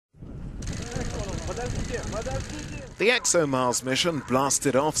The ExoMars mission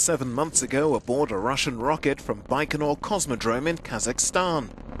blasted off 7 months ago aboard a Russian rocket from Baikonur Cosmodrome in Kazakhstan.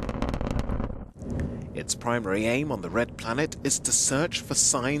 Its primary aim on the red planet is to search for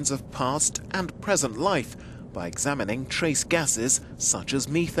signs of past and present life by examining trace gases such as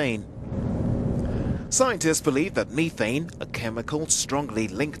methane. Scientists believe that methane, a chemical strongly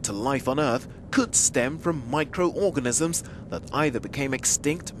linked to life on Earth, could stem from microorganisms that either became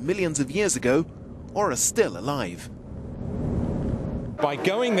extinct millions of years ago or are still alive. By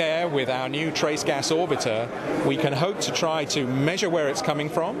going there with our new trace gas orbiter, we can hope to try to measure where it's coming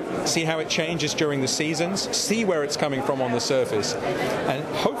from, see how it changes during the seasons, see where it's coming from on the surface, and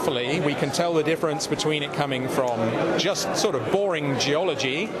hopefully we can tell the difference between it coming from just sort of boring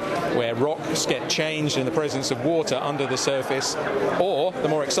geology, where rocks get changed in the presence of water under the surface, or the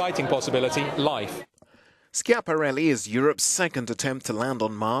more exciting possibility, life. Schiaparelli is Europe's second attempt to land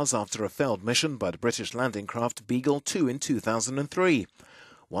on Mars after a failed mission by the British landing craft Beagle 2 in 2003.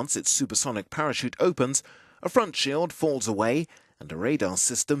 Once its supersonic parachute opens, a front shield falls away and a radar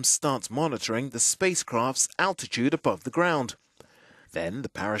system starts monitoring the spacecraft's altitude above the ground. Then the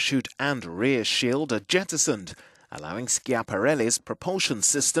parachute and rear shield are jettisoned, allowing Schiaparelli's propulsion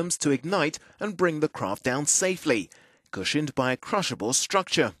systems to ignite and bring the craft down safely, cushioned by a crushable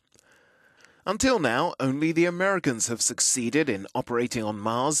structure. Until now, only the Americans have succeeded in operating on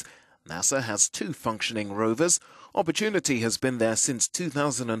Mars. NASA has 2 functioning rovers. Opportunity has been there since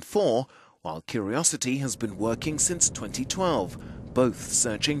 2004, while Curiosity has been working since 2012, both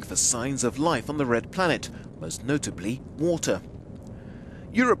searching for signs of life on the red planet, most notably water.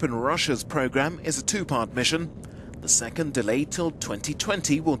 Europe and Russia's program is a 2-part mission. The second, delayed till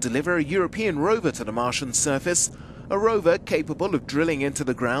 2020, will deliver a European rover to the Martian surface, a rover capable of drilling into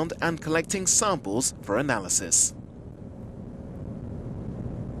the ground and collecting samples for analysis.